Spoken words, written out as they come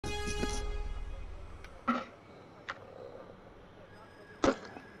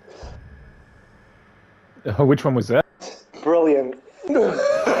Oh, which one was that? Brilliant.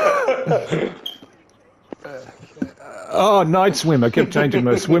 Oh, Night Swim. I kept changing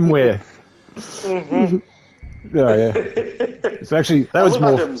my swimwear. Oh, yeah. It's actually that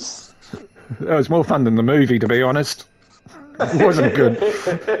was more fun than the movie, to be honest. It wasn't good.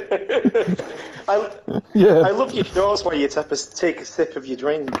 I love your shorts where you take a sip of your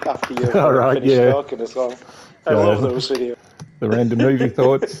drink after you finish talking as well. I love those videos. The random movie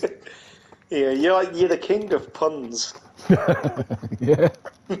thoughts. Yeah, you're the king of puns. Yeah.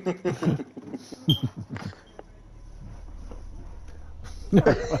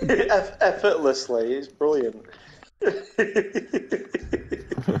 Effortlessly, it's brilliant.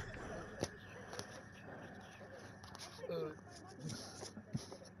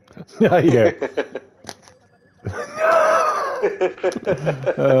 Yeah. Yeah.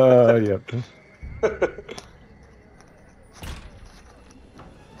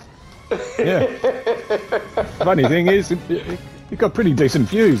 Yeah. Funny thing is, it got pretty decent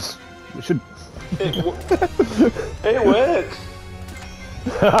views. It works.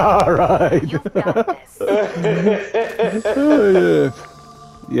 All right. Oh,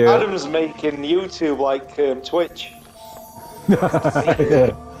 yeah. Adam's making YouTube like Twitch.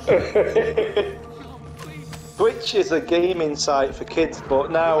 Yeah. Twitch is a gaming site for kids,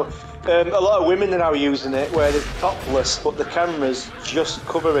 but now a lot of women are now using it where they're topless, but the camera's just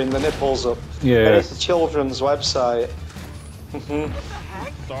covering the nipples up. Yeah. And it's a children's website.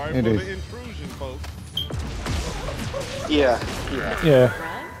 Sorry for the intrusion, folks. Yeah.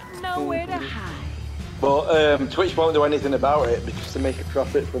 Nowhere to hide. But Twitch won't do anything about it because they make a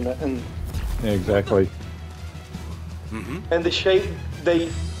profit from it, and Exactly. and they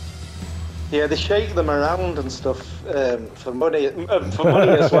shake them around and stuff for money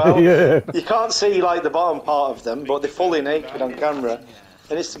as well. Yeah. You can't see like the bottom part of them, but they're fully naked on camera,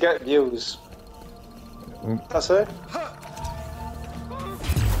 and it's to get views. That's it.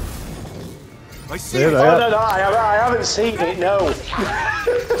 I see. Yeah, Oh no, I haven't seen it. No.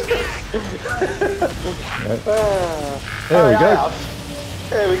 There we go.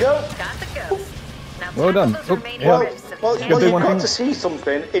 There we go. Got the ghost. Now Well done. those Oh, remaining yeah. ribs of Well, the you've one got thing. to see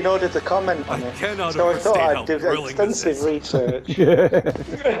something in order to comment on it. cannot So I thought understand I'd do how thrilling this extensive is. research.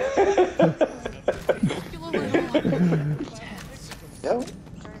 Yeah.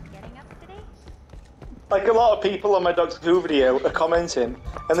 Like a lot of people on my Doctor Who video are commenting,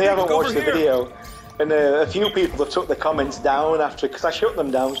 and they haven't Look watched over the here. video. And a few people have took the comments down after, because I shut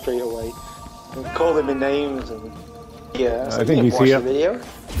them down straight away and called them in names. And yeah, I think he's watch here. the video.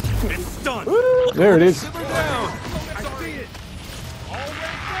 It's done. There it is. Simmer down. I see it.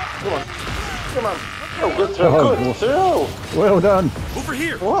 Come on. Oh, good throw. Oh, Good throw. Well done. Over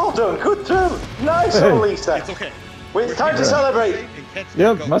here. Well done. Good throw. Nice Hey. one, Lisa. It's okay. Wait, it's time to celebrate.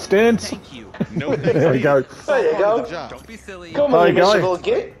 Yep, must dance. Thank you. No, There we go. There you go. Don't be silly. Come Hi, on, you guy. miserable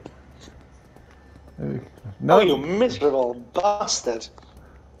git. No. Oh, you miserable bastard.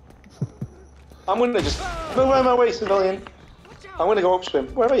 I'm gonna just move out of my way, civilian. I'm gonna go upstream.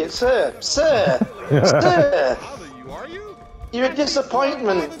 Where are you? Sir! Sir! Sir! You are you? You're a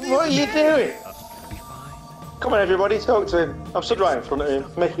disappointment. What are you doing? Come on, everybody, talk to him. I'm stood right in front of him.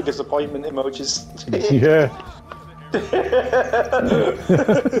 Make your disappointment emojis. Yeah.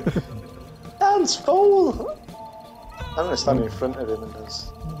 Dance, fool! I'm gonna stand in front of him and just...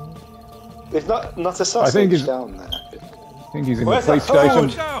 There's not a sausage he's- down there. I think he's in Where's the that police phone?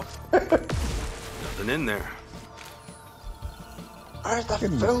 station. Watch out. Nothing in there. Where's the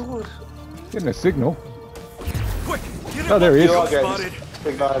food? Getting a signal. Quick, get Oh, there he is. You're all getting Spotted.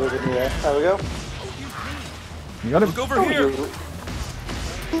 ignited in the air. There we go. You got him? Look over here.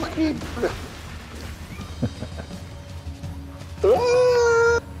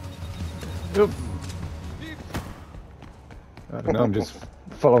 Yep. I don't know, I'm just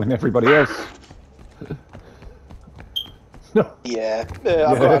following everybody else. No. Yeah, I've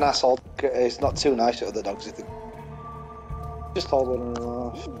got an asshole. It's not too nice to other dogs, I think. Just hold one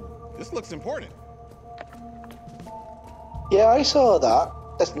off. This looks important. Yeah, I saw that.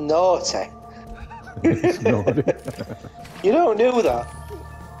 That's naughty. It's naughty. You don't do that.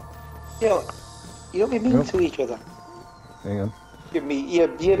 You don't be mean Nope. to each other. Hang on. You're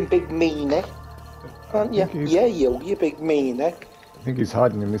big meanie. Aren't you? Thank you. Yeah, you big meanie. I think he's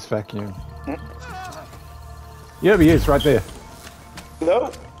hiding in this vacuum. Yeah, he is, right there.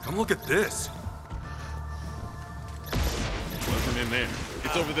 No. Come look at this. Wasn't in there.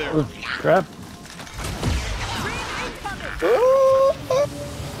 It's over there. Oh, crap.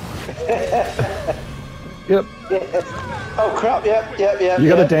 Yep. Oh crap! Yep. You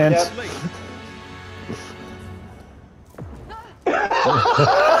gotta dance.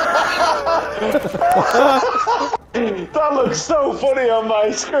 That looks so funny on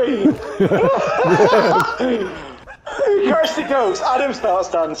my screen. Kirsty goes, Adam starts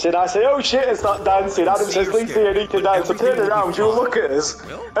dancing. I say, oh shit, it's not dancing. Adam says, Lisa, you need to dance. I turn around, she'll look at us,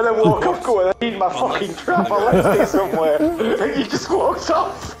 and then walk off going, I need my fucking trap, I left it somewhere. And you just walked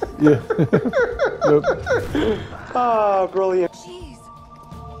off. Yeah. Nope. Ah, brilliant. Jeez.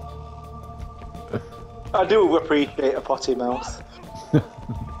 I do appreciate a potty mouth.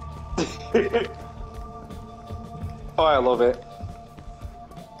 Oh, I love it.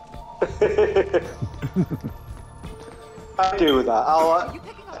 I do that. I'll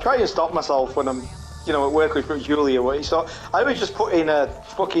try and stop myself when I'm, you know, at work with Julia. So I always just put in a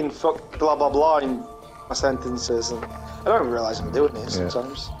fucking fuck blah blah blah in my sentences, and I don't even realise I'm doing it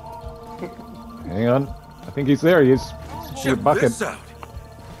sometimes. Hang on. I think he's there. He's in the bucket. This out.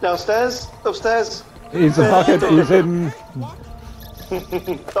 Downstairs? Upstairs? He's a bucket. He's in.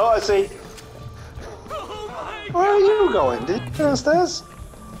 Oh, I see. Where are you going? Did you downstairs?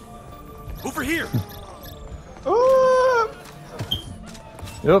 Over here. Oh!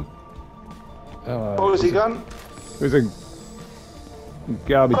 Yep. Oh, is he gone? There's a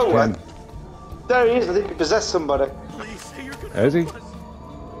garbage can. There he is. I think he possessed somebody. Has he?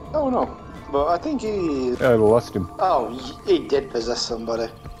 Oh no. But I think he. I lost him. Oh, he did possess somebody.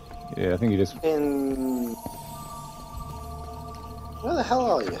 Yeah, I think he just. In. Where the hell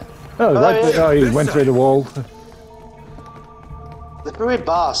are you? Oh, right there. Oh, he went through the wall. The very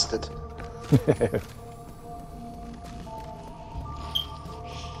bastard.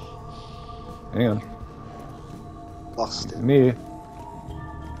 Hang on. Lost him. Near.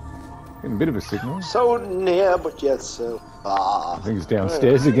 Getting a bit of a signal. So near, but yet so far. I think he's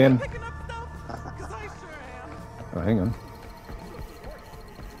downstairs again. Oh, hang on.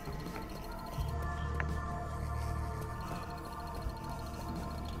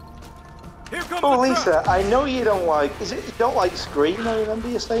 Here comes Oh, the Lisa, truck. I know you don't like. Is it you don't like Scream? I remember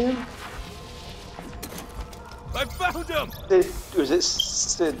you saying. I found him. Was it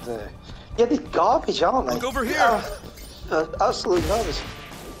Sid? Yeah, they're garbage, aren't they? Look over here. Absolute garbage.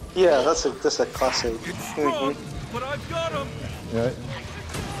 Yeah, that's a classic. It's strong, but I've got him. Yeah.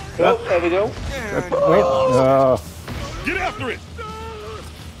 Oh, there we go. Oh, Get after it!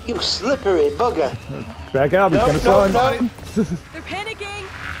 You slippery bugger. back up. He's No, going to no, sign. no. They're panicking.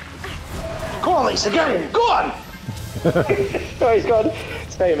 Go on, Lisa, go on, go on. Oh, he's gone.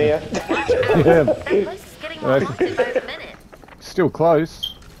 Stay here. Yeah. That place is getting more haunted by the minute. Still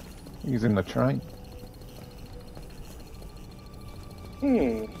close. He's in the train.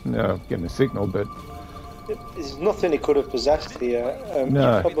 No, getting a signal, but There's nothing he could have possessed here.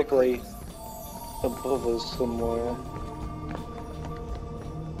 No. He's probably above us somewhere.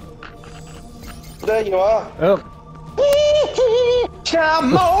 There you are. oh,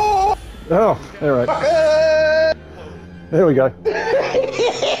 Chamo! oh, all right. There we go.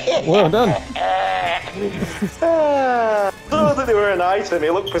 Well done. I thought that they were an item. He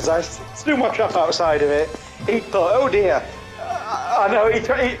looked possessed. Threw my trap outside of it. He thought, oh dear. I know. He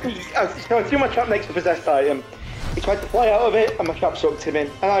threw my trap next to a possessed item. He tried to fly out of it, and my trap sucked him in,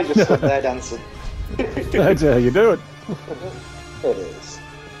 and I just stood there dancing. That's how you do it. It is.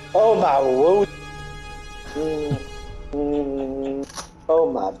 Oh my Woody. Oh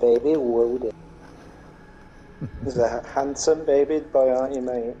my baby Woody. He's a handsome baby boy, aren't you,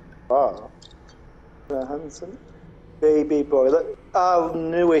 mate? Oh. A handsome baby boy. Look, our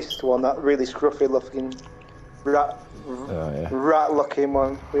newest one, that really scruffy looking rat looking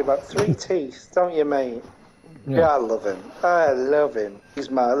one with about 3 teeth, don't you, mate? Yeah, I love him. I love him. He's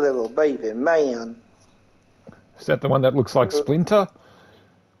my little baby man. Is that the one that looks like Splinter?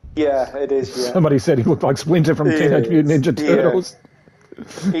 Yeah, it is, yeah. Somebody said he looked like Splinter from Teenage Mutant Ninja Turtles.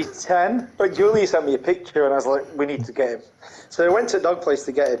 He's 10, but Julie sent me a picture and I was like, we need to get him. So I went to Dog Place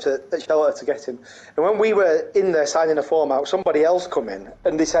to get him, to Shelter to get him. And when we were in there signing a form out, somebody else come in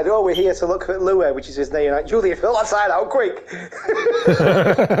and they said, oh, we're here to look at Louie, which is his name. Like, Julie, fill that sign out quick.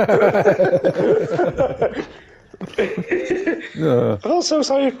 I felt so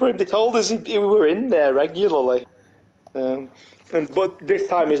sorry for him. They told us we were in there regularly. But this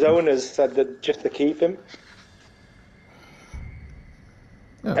time his owners said that just to keep him.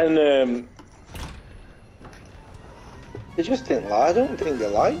 Oh. And they just didn't like. I don't think they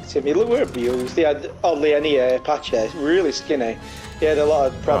liked him. He were abused. He had hardly any patch hair, really skinny. He had a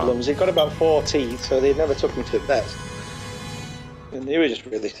lot of problems. He got about 4 teeth, so they never took him to the vet. And he was just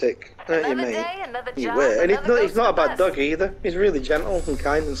really sick. Aren't you, mate? He were. And he's not a bad dog either. He's really gentle and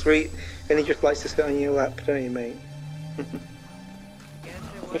kind and sweet, and he just likes to sit on your lap, don't you, mate?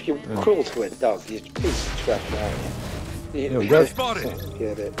 If you're cruel to a dog, you're a piece of trash, aren't you? There we go. Spotted.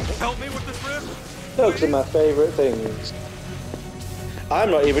 Get it. Help me with this rip. Dogs are my favourite things.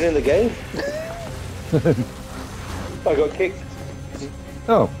 I'm not even in the game. I got kicked.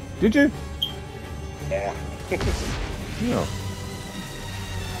 Oh, did you? Yeah. No.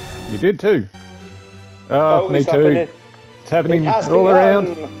 You did too. Oh, Me it's too. happening. It's happening It has all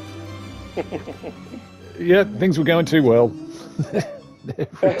around. begun. Yeah, things were going too well.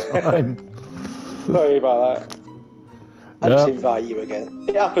 Every time. Sorry about that. I just Yeah. invite you again.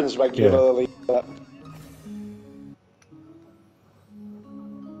 It happens regularly. But...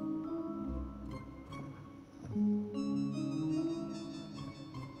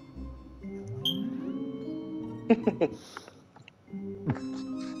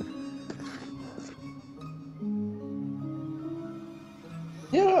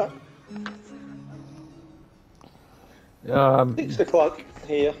 yeah. 6 o'clock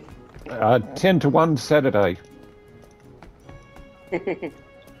here. 10 to 1 Saturday.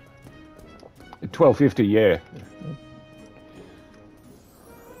 12:50, yeah.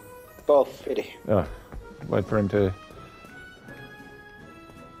 12:50. Oh, wait for him to...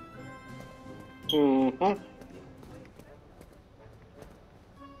 Mm-hmm.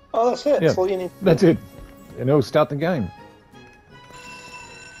 Oh, that's it. Yeah, That's all you need. that's it. And he'll start the game.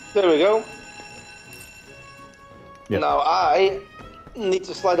 There we go. Yep. Now I need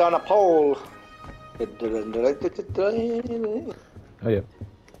to slide down a pole. Oh, yeah.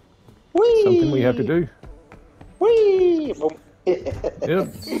 Whee! Something we have to do. Whee! Boom.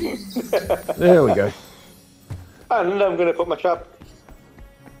 Yep. There we go. And I'm going to put my trap.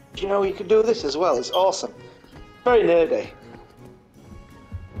 Do you know you can do this as well? It's awesome. Very nerdy.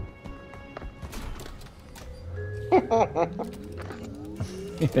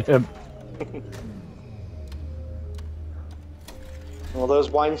 Yep. All those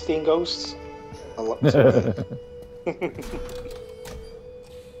Weinstein ghosts. I love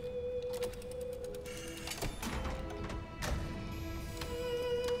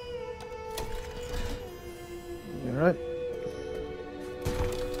Alright.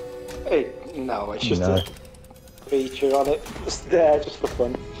 Hey, no, it's just No. a feature on it. It's there just for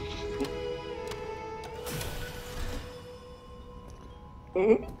fun.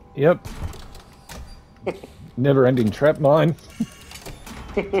 Yep. Never ending trap mine.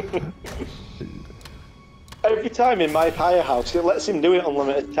 Every time in my firehouse, it lets him do it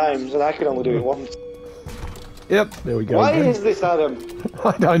unlimited times, and I can only do it once. Yep, there we go. Why again. is this, Adam?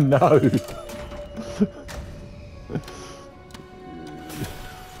 I don't know.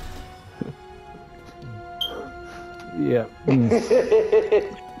 Yeah.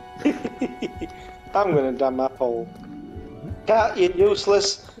 I'm gonna damn that pole. Cat, you're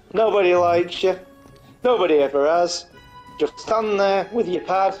useless. Nobody likes you. Nobody ever has. Just stand there with your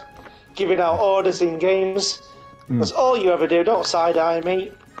pad, giving out orders in games. That's all you ever do. Don't side-eye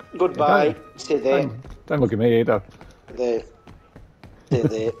me. Goodbye. Sit there. Don't look at me either. There. Sit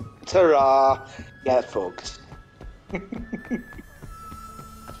there. Ta-ra. Get fucked.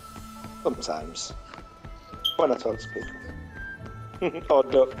 Sometimes. When I talk to people. Or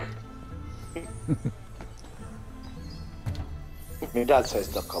duck. My dad says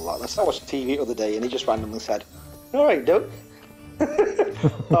duck a lot. I watched TV the other day and he just randomly said, "Alright, duck."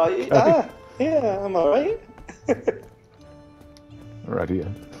 Yeah, I'm alright. Right here.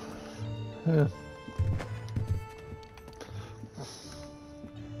 There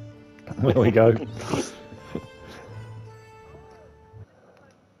we go.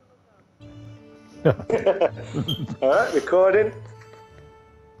 Alright, recording.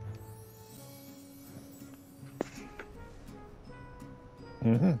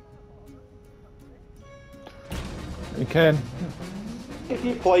 Mm-hmm. You can. If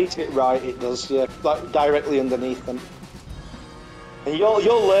you place it right, it does, yeah. Like directly underneath them. And you'll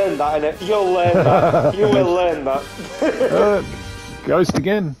learn that, innit? You'll learn that. You will learn that. Ghost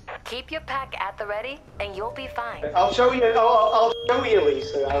again. Keep your pack at the ready, and you'll be fine. I'll show you. I'll show you,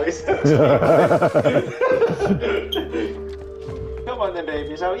 Lisa. Come on, then,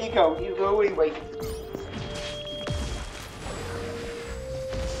 babies. Out you go. You go away.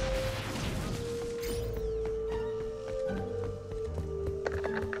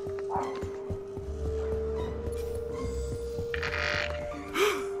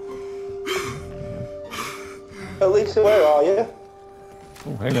 Lisa, where are you?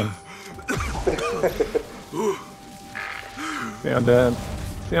 Oh, hang on.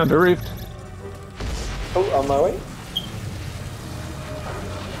 Found a rift. Oh, on my way.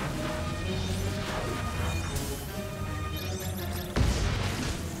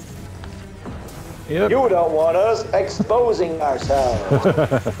 Yep. You don't want us exposing ourselves.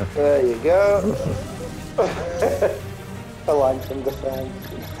 There you go. A line from the fan.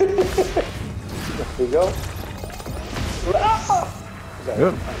 There we go.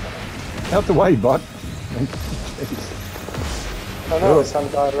 Yep. Out the way, bud. I know, it's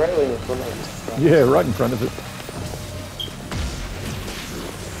directly in front of us. Yeah, right in front of it.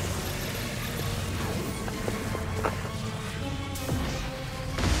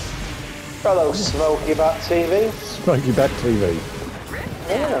 Hello, Smoky Bat TV. Smoky Bat TV.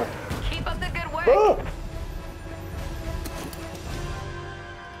 Yeah. Keep up the good work. Oh.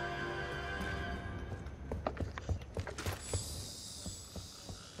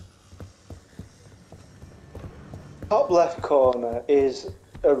 Top left corner is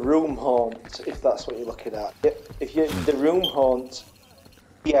a room haunt, if that's what you're looking at. If you the room haunt,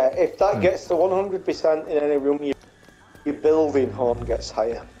 yeah, if that gets to 100% in any room, your building haunt gets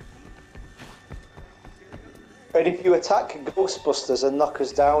higher. And if you attack Ghostbusters and knock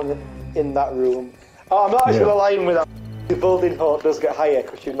us down in that room, oh, I'm not actually lying with that. The building haunt does get higher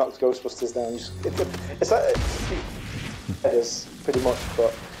because you knocked Ghostbusters down. It's like, it is pretty much,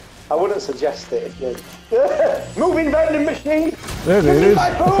 but I wouldn't suggest it if you. Moving vending machine. There it is.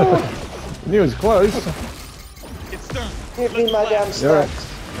 My food. Knew it was close. It's done. Give me my damn snacks.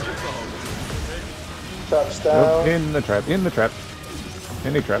 Traps down. In the trap. In the trap.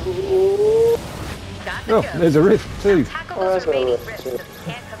 In the trap. Got to Oh, go. there's a rift too. Tackle Where's those the remaining rift rifts too? so they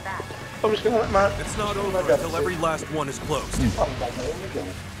can't come back. I'm just gonna let my. It's not over until every last one is closed.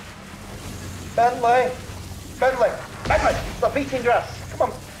 Bentley! Bentley! Bentley! Stop eating grass!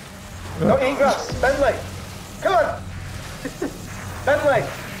 Come on! Don't eat grass! Bentley! Come on! Bentley!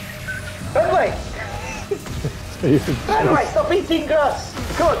 Bentley! Bentley! Stop eating grass!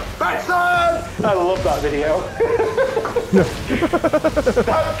 Come on! Benson! I love that video.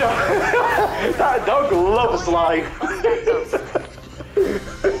 that dog loves life.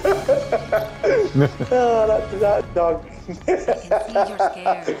 Oh, that dog. I can see you're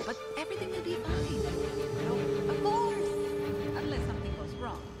scared, but everything will be fine. No, of course. Unless something goes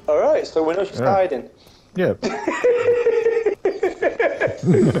wrong. Alright, so we know she's hiding. Yeah.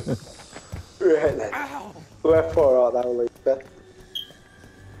 Right then. Where for art thou, Lisa?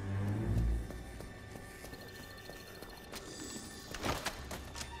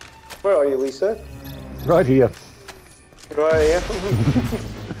 Where are you, Lisa? Right here. Right here.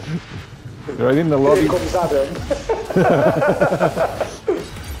 Right in the lobby. Here comes Adam.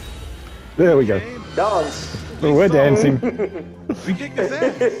 There we go. Dance. Oh, we're dancing. We kicked his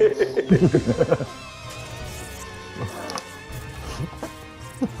ass.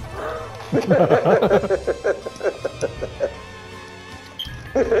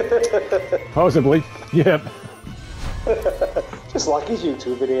 Possibly. Yep. Just like his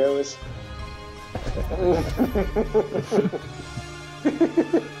YouTube videos.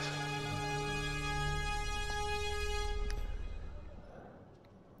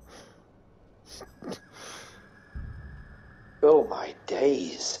 Oh my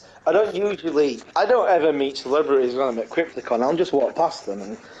days. I don't ever meet celebrities when I'm at Crypticon. I'll just walk past them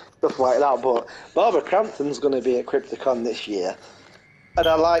and stuff like that. But Barbara Crampton's going to be at Crypticon this year. And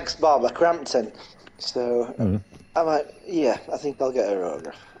I like Barbara Crampton. So I might, yeah, I think I'll get her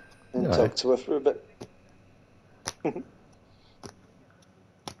over and talk to her for a bit.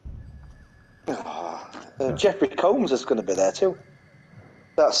 Jeffrey Combs is going to be there too.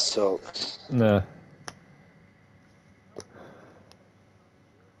 That sucks. No.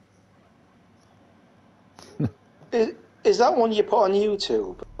 Is that one you put on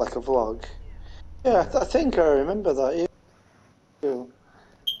YouTube, like a vlog? Yeah, I think I remember that. Yeah.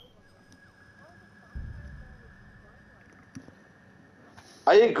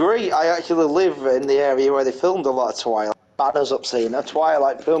 I agree. I actually live in the area where they filmed a lot of Twilight. Banners up saying a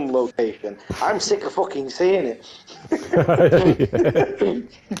Twilight film location. I'm sick of fucking seeing it.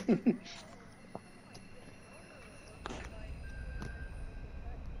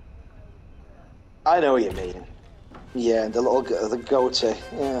 I know what you mean. Yeah, the goatee.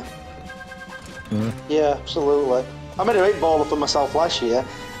 Yeah. Yeah, absolutely. I made a 8-baller for myself last year.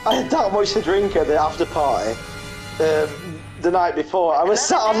 I had that much to drink at the after party. The night before, I was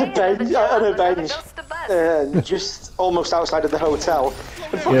sat on a bench, just almost outside of the hotel,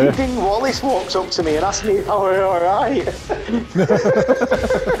 and fucking King Wallace walks up to me and asks me if I were alright.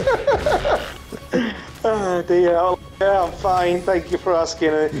 Oh dear, yeah, I'm fine, thank you for asking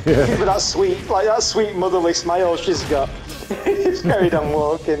her. Give her that sweet motherly smile she's got. Just carried on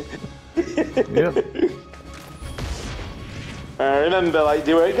walking. I remember, like,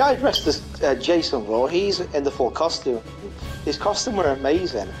 there were a guy dressed as Jason Voorhees in the full costume. His costume were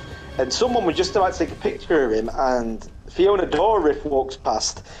amazing, and someone was just about to take a picture of him and Fiona Dorriff walks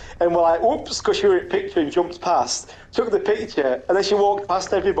past, and we're like, "Oops!" because she were in picture and jumped past, took the picture, and then she walked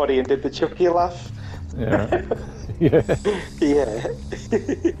past everybody and did the Chucky laugh. Yeah. Yeah. Yeah.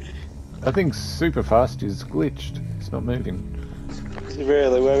 I think Superfast is glitched. It's not moving.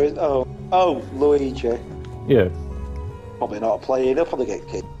 Really? Where is? Oh, Luigi. Yeah. Probably not playing. He'll probably get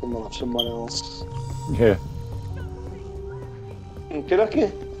kicked, and we'll have someone else. Yeah.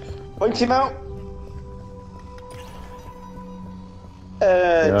 Okay. Point him out.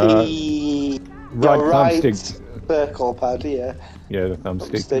 The Right your right thumbstick. circle pad, yeah. Yeah, the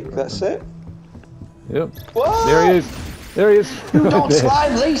thumbstick. That's it. Yep. Whoa! There he is. There he is. You Right don't there.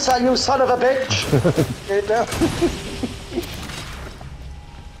 slime, Lisa, you son of a bitch! Get down.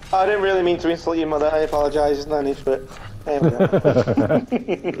 I didn't really mean to insult your mother. I apologise. There's no need for it. There we go.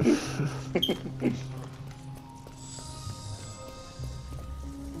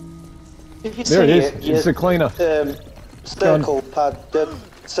 If you There see it is. it, It's a cleaner. circle pad,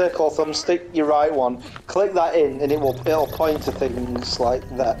 circle thumbstick, your right one. Click that in, and it'll point to things like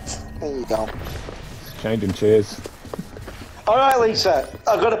that. There you go. Changing chairs. All right, Lisa,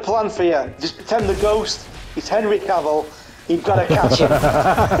 I've got a plan for you. Just pretend the ghost is Henry Cavill. You've got to catch him.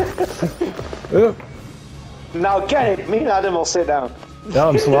 Oh, Now get it. Me and Adam will sit down. now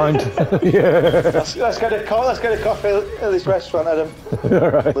I'm slimed. Yeah. Let's get a coffee at this restaurant, Adam.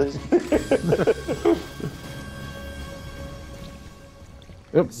 Alright. Please.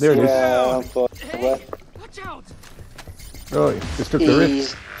 Yep, there it is. Yeah, unfortunately. Watch out! Oh, he just took the rift.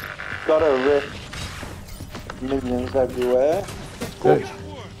 He's got a rift. Minions everywhere. Hey.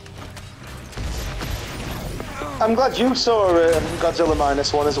 I'm glad you saw Godzilla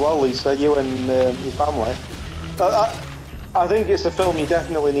 -1 as well, Lisa. You and your family. I think it's a film you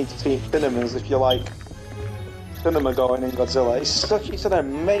definitely need to see in cinemas if you like cinema going in Godzilla. It's an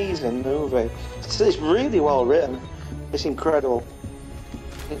amazing movie. It's really well written. It's incredible.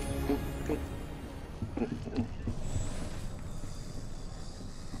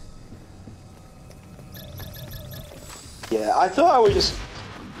 Yeah, I thought I would just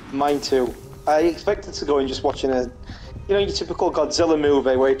mine too. I expected to go and just watching your typical Godzilla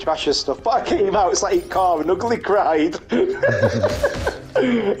movie where he trashes stuff, but I came out, it's like he carved and ugly cried.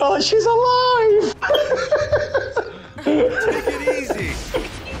 Oh, she's alive! Take it easy.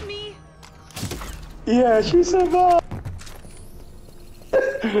 Excuse me. Yeah, she survived.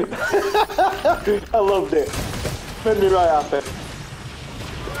 I loved it. Made me right happy.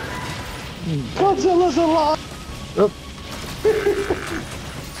 Godzilla's alive! Oh.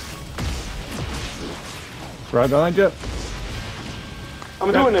 Right behind you.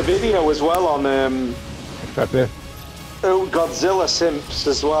 I'm doing a video as well on Right there. Godzilla simps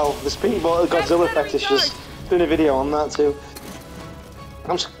as well. There's people Godzilla fetishes. Doing a video on that too.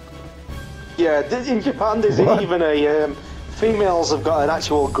 Yeah, in Japan there's even a females have got an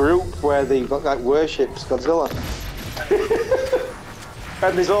actual group where they like worships Godzilla.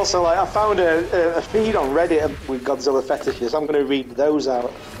 And there's also I found a feed on Reddit with Godzilla fetishes. I'm going to read those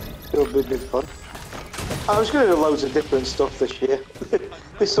out. It'll be big fun. I was going to do loads of different stuff this year.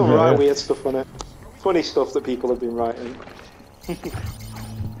 There's some right weird stuff on it. Funny stuff that people have been writing.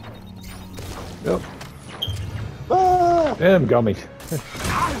 Yep. Ah! Damn gummy.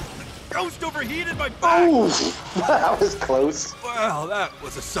 Ghost overheated my back. Oh, that was close. Well, that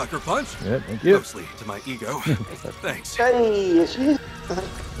was a sucker punch. Yeah, thank you. Mostly to my ego. Thanks. Hey, she.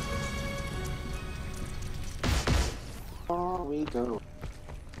 Oh, we go.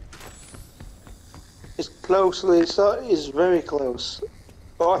 It's closely, so it's very close.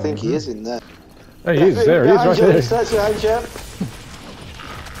 Oh, I think he is in there. Hey, he is there. He is right there. That's behind you.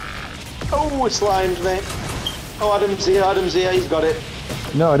 Oh, it slimed me. Oh, Adam's here, he's got it.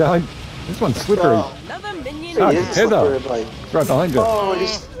 No, I don't. This one's slippery. Oh, Another minion. Ah, he is Heather. slippery, boy. It's right behind you. Oh,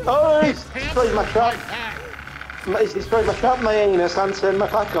 he's destroyed my trap. He's destroyed my trap, my anus, and turned my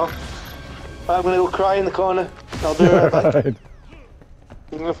pack off. I'm gonna go cry in the corner. I'll do it right back. Right.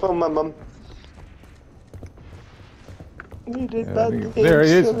 I'm gonna phone my mum. You did bad things There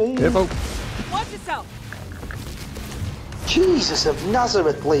he is. to me. Careful. Watch yourself. Jesus of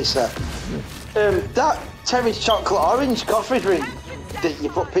Nazareth, Lisa. That Terry's chocolate orange coffee drink that you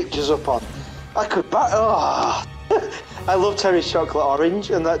put pictures up on. I could buy. Oh, I love Terry's chocolate orange,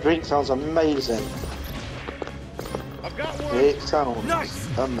 and that drink sounds amazing. I've got one. It sounds Nice.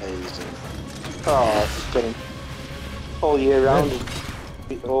 amazing. Oh, it's been all year round.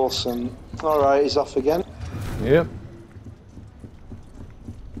 It'd be awesome. All right, he's off again. Yep.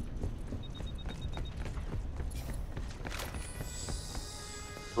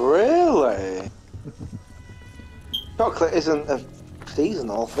 Really? Chocolate isn't a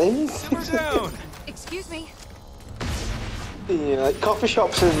seasonal thing. Simmer down. Excuse me. Yeah, like coffee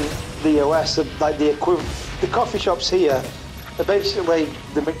shops in the US are like the equivalent. The coffee shops here are basically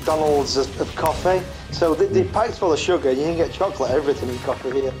the McDonald's of coffee. So they're packed full of sugar. You can get chocolate, everything in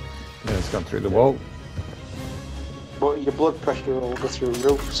coffee here. Yeah, it's gone through the wall. But your blood pressure will go through the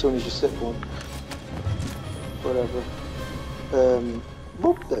roof as soon as you sip one. Whatever.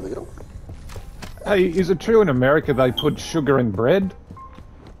 Oh, there we go. Hey, is it true in America they put sugar in bread?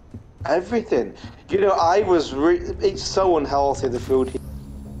 Everything. You know, it's so unhealthy, the food here.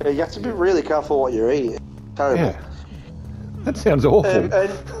 You have to be really careful what you're eating. Terrible. Yeah. That sounds awful. And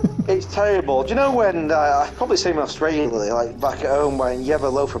it's terrible. Do you know when, I've probably seen in Australia, like back at home, when you have a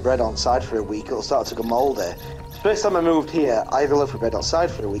loaf of bread on side for a week, it'll start to go mouldy. First time I moved here, I had a loaf of bread outside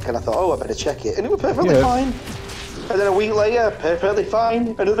for a week, and I thought, oh, I better check it. And it was perfectly fine. And then a week later, perfectly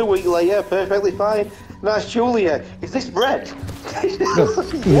fine. Another week later, perfectly fine. And I asked Julia, is this bread?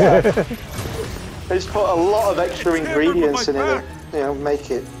 Yeah. They just put a lot of extra ingredients in it, you know,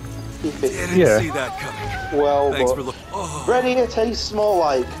 make it keep it. Didn't see that coming. Well, Thanks but for bread here tastes more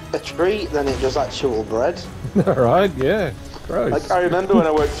like a treat than it does actual bread. Alright, yeah. Gross. Like, I remember when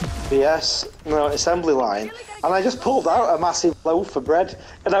I worked at BS, assembly line, and I just pulled out a massive loaf of bread,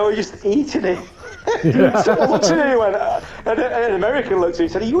 and I was just eating it. Someone looked at me and went, and an American looked at me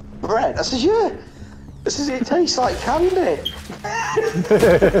and said, are you eating bread? I said, yeah. I said, it tastes like candy.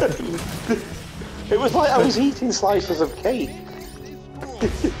 It was like I was eating slices of cake.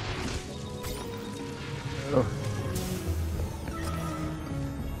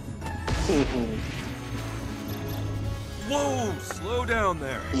 Whoa! Slow down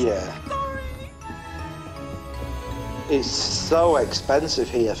there. Yeah. It's so expensive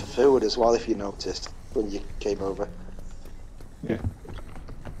here for food as well, if you noticed when you came over. Yeah.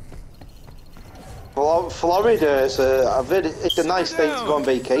 Well, Florida is it's a nice state to go on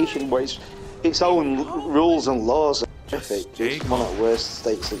vacation, but it's its own rules and laws are terrific. It's one of the worst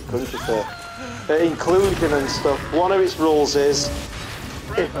states in the country for inclusion and stuff. One of its rules is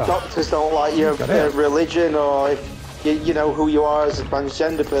if doctors don't like your religion, or if you know who you are as a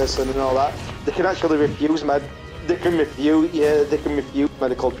transgender person and all that, they can actually refuse they can refuse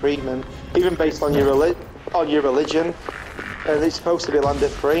medical treatment, even based on your religion, and it's supposed to be landed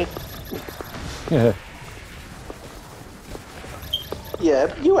free. Yeah.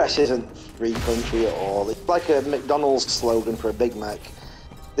 Yeah, US isn't a free country at all. It's like a McDonald's slogan for a Big Mac.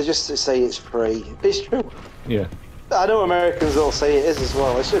 They just say it's free. It's true. Yeah. I know Americans will say it is as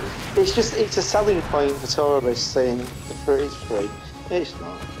well. It's a selling point for tourists saying it's free. It's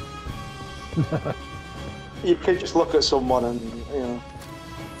not. You can just look at someone and, you know,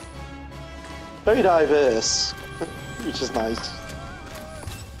 very diverse, which is nice.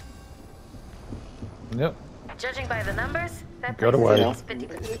 Yep. Judging by the numbers, that Got place away. is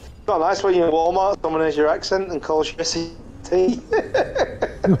 50%. It's not nice when you're in Walmart, someone has your accent and calls you a CT.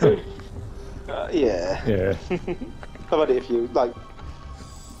 Yeah. Yeah. I've had it a few, like,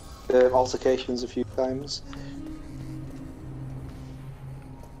 altercations a few times.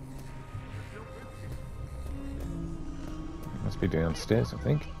 Must be downstairs, I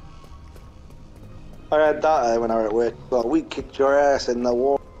think. I had that when I was at work. Well, we kicked your ass in the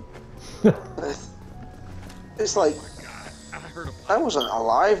wall. It's like, I wasn't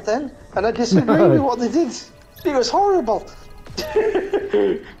alive then, and I disagree with what they did. It was horrible.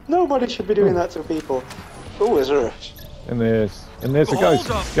 Nobody should be doing that to people. Oh, is there? And there's a ghost.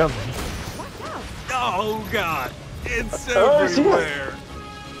 Come. Oh God! It's Oh, is it? everywhere.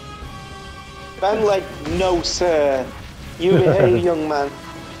 Ben Leg, no sir. You behave, young man.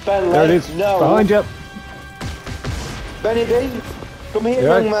 Ben There it Leg, is. no. Behind you. Benny B, come here,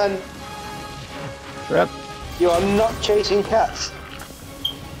 Yeah. young man. Trap. You are not chasing cats.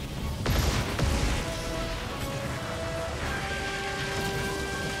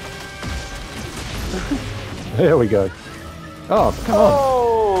 There we go. Oh, come on.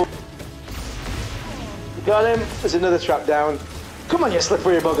 Oh! You got him. There's another trap down. Come on, you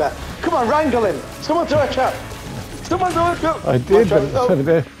slippery bugger. Come on, wrangle him. Someone throw a trap. Someone throw a trap. I did, but Oh, it's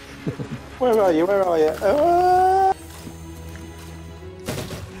there. where are you? Where are you?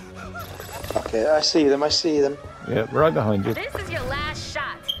 Okay, I see them. I see them. Yeah, right behind you. This is your last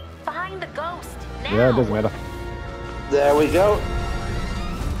shot. Find the ghost now. Yeah, it doesn't matter. There we go.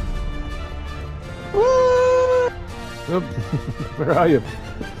 Woo! Oop. Where are you?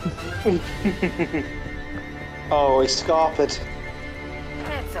 Oh, he's scarped. It's Come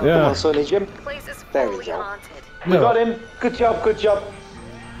okay. Yeah. on, Sonny Jim. The place is There we fully go. haunted. We got him. Good job. Good job.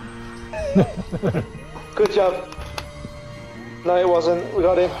 Good job. No, it wasn't. We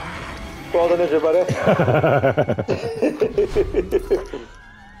got him. Well done, everybody.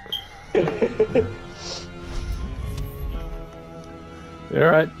 You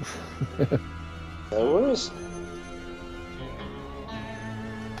alright? No worries.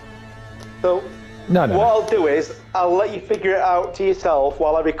 So, No. what I'll do is, I'll let you figure it out to yourself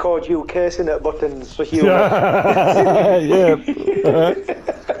while I record you cursing at buttons for humour. Yeah.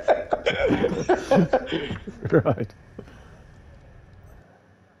 Right.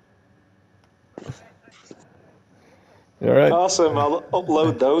 All right. Awesome, I'll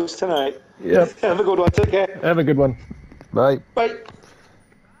upload those tonight. Yep. Have a good one, take care. Have a good one. Bye. Bye.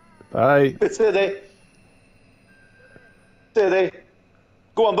 Bye. Steady. Steady.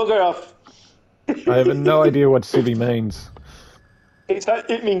 Go on, bugger off. I have no idea what city means.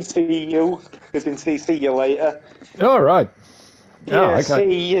 It means see you, as in see you later. All right. Yeah, Oh, okay.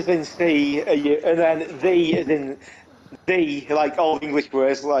 see as in see, and then thee as in thee, like all English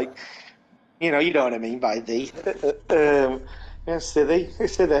words, like, you know what I mean by thee. Yeah, silly.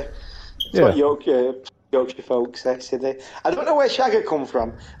 It's what Yorkshire folks say, silly. I don't know where shagger come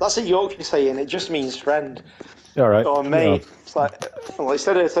from. That's a Yorkshire saying, it just means friend. All right. Or mate. Yeah. It's like, well,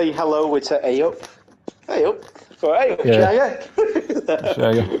 instead of saying hello, we'd say hey up. Hey up. Or hey up, Yeah. shagger.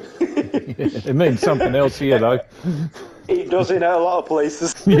 Shagger. It means something else here, though. It does in a lot of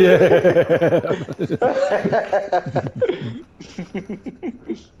places. Yeah.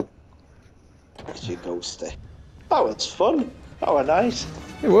 You ghosty. That was fun. That was nice.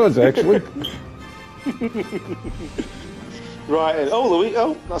 It was, actually. Right, and Luigi.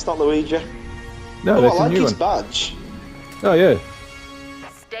 Oh, that's not Luigi. No, I that's a like new his one. badge. Oh, yeah.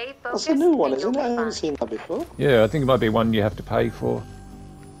 Stay That's focused. a new one, and isn't it? you'll I be haven't fine. seen that before. Yeah, I think it might be one you have to pay for.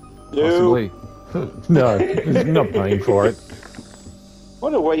 No. Possibly. No, it's not paying for it.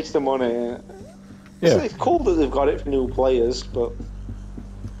 What a waste of money. Yeah. It's cool that they've got it for new players, but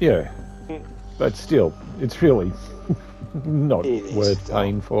Yeah. But still, it's really not It is worth not.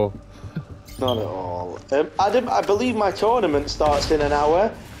 paying for. not at all. Adam, I believe my tournament starts in an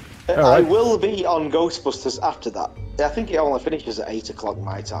hour. I Alright. will be on Ghostbusters after that. I think it only finishes at 8 o'clock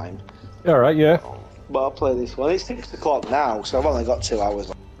my time. All right, yeah. But I'll play this one. It's 6 o'clock now, so I've only got 2 hours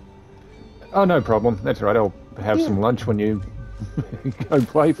left. Oh, no problem. That's all right. I'll have some lunch when you go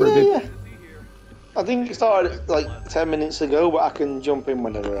play for a bit. Yeah. I think it started like 10 minutes ago, but I can jump in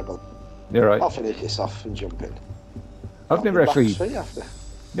whenever I want. All right. I'll finish this off and jump in. I've never Back actually straight after.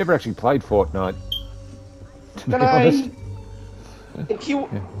 played Fortnite. To be Can honest. If you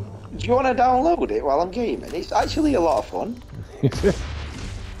do you want to download it while I'm gaming? It's actually a lot of fun. It's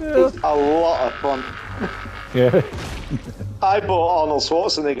a lot of fun. Yeah. I bought Arnold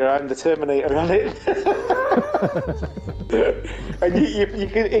Schwarzenegger and the Terminator on it. And you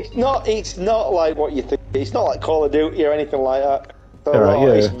can. It's not like what you think. It's not like Call of Duty or anything like that.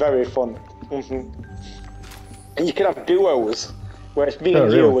 So it's very fun. And you can have duos, where it's me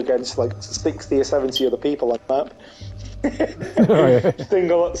and you really? against like 60 or 70 other people on the map. Oh, yeah.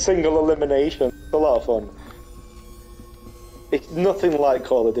 Single elimination. It's a lot of fun. It's nothing like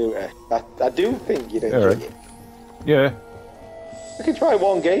Call of Duty. I do think you'd enjoy it. Yeah. We can try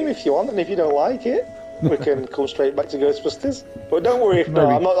one game if you want, and if you don't like it, we can come straight back to Ghostbusters. But don't worry if not.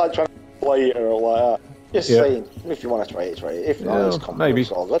 Maybe. I'm not like trying to play it or like that. Just Yeah. saying, if you want to try it, try it. If not, it's maybe.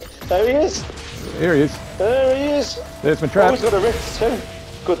 all good. There he is. Here he is. There he is. There's my Oh, trap. he's got a rift too.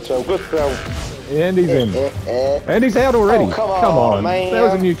 Good throw, good throw. And he's in. And he's out already. Oh, come on, man. That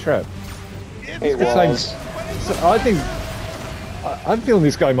was a new trap. It Same. was. So I'm feeling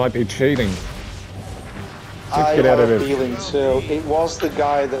this guy might be cheating. I get out have of a it. feeling too. It was the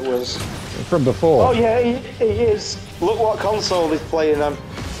guy that was... From before. Oh yeah, he is. Look what console he's playing on.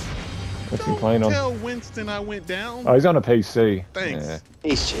 What's he playing on? Tell Winston I went down. Oh, he's on a PC. Thanks. Yeah.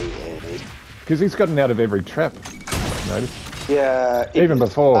 He's cheating. Because he's gotten out of every trap. Notice. Yeah. Even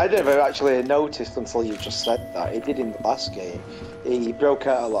before. I never actually noticed until you just said that. He did in the last game. He broke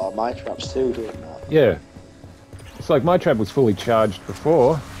out a lot of my traps too, didn't he? Yeah. It's like my trap was fully charged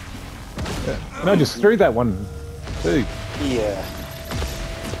before. Yeah. And I just threw that one too. Yeah.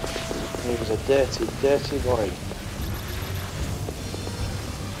 He was a dirty, dirty boy.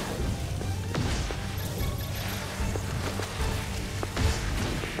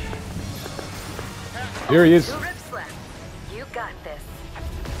 Here he is. Two rips left. You got this.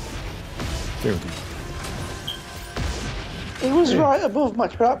 Here he is. He was right above my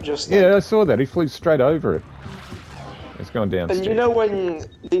trap just then. Yeah, I saw that. He flew straight over it. It's gone downstairs. And you know when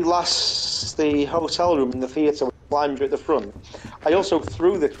the hotel room in the theatre climbed you at the front, I also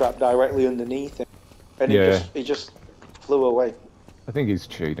threw the trap directly underneath him, and he just flew away. I think he's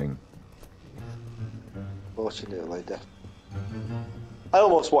cheating. Fortunately, I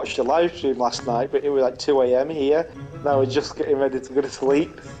almost watched a live stream last night, but it was like 2 a.m. here, and I was just getting ready to go to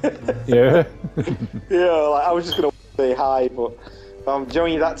sleep. Yeah. Yeah, like I was just gonna say hi, but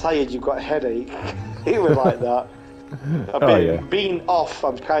Joey, that tired, you've got a headache. It was like that. Being off,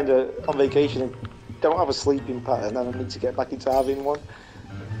 I'm kind of on vacation and don't have a sleeping pattern, and I need to get back into having one.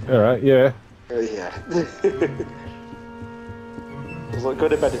 Alright, yeah. Yeah. It's like go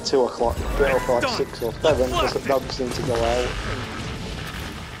to bed at 2 o'clock, get up at like 6 or 7 because the dogs need to go out.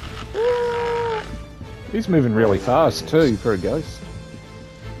 He's moving really fast too for a ghost.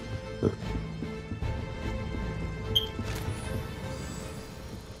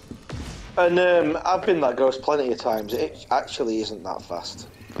 And I've been that ghost plenty of times. It actually isn't that fast.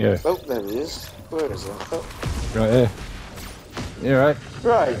 Yeah. Oh, there he is. Where is he? Oh. Right there. Yeah, right.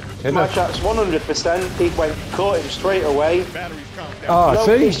 Right. My shot's 100%. He caught him straight away. Batteries calm down. Oh, No,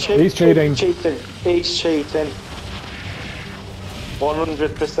 see? he's cheating. cheating. He's cheating.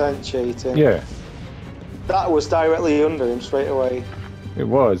 100% cheating. Yeah, That was directly under him straight away. it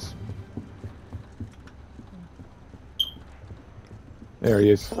was. There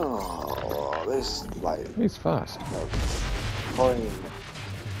he is. Oh, this like He's fast. point.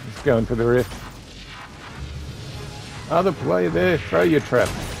 He's going for the rift. Other player there, throw your trap.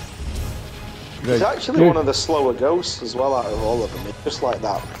 He's actually one of the slower ghosts as well out of all of them. It's just like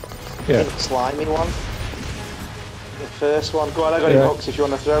that Yeah. pink slimy one. The first one. Go on, I got him hooks if you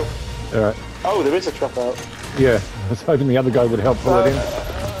want to throw. Alright. Oh, there is a trap out. Yeah, I was hoping the other guy would help pull it in.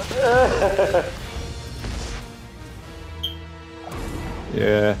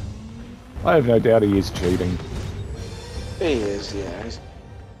 Yeah. I have no doubt he is cheating. He is, yeah.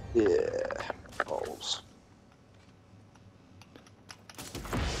 Yeah. Balls.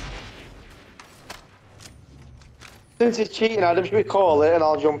 Since he's cheating, Adam, should we call it and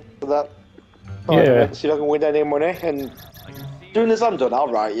I'll jump to that? Yeah. See if I can win any money. And as soon as I'm done,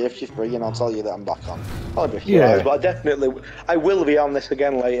 I'll write you if you're free and I'll tell you that I'm back on. I'll be a few hours, but I will be on this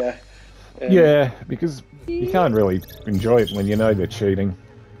again later. Yeah, because you can't really enjoy it when you know they're cheating.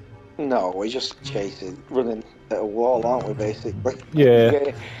 No, we're just chasing, running at a wall, aren't we, basically?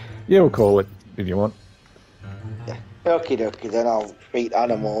 Yeah. Yeah, we'll call it if you want. Yeah. Okie dokie, then I'll beat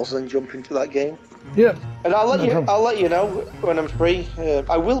animals and jump into that game. Yeah. And I'll let No you. problem. I'll let you know when I'm free.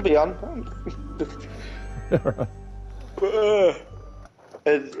 I will be on.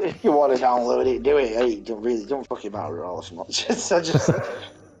 And if you want to download it, do it. Hey, don't fucking matter all as much. I just.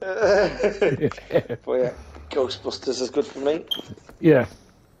 But yeah, Ghostbusters is good for me. Yeah.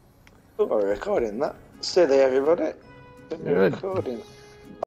 Oh, we're recording that. Stay there, everybody. Good. Recording.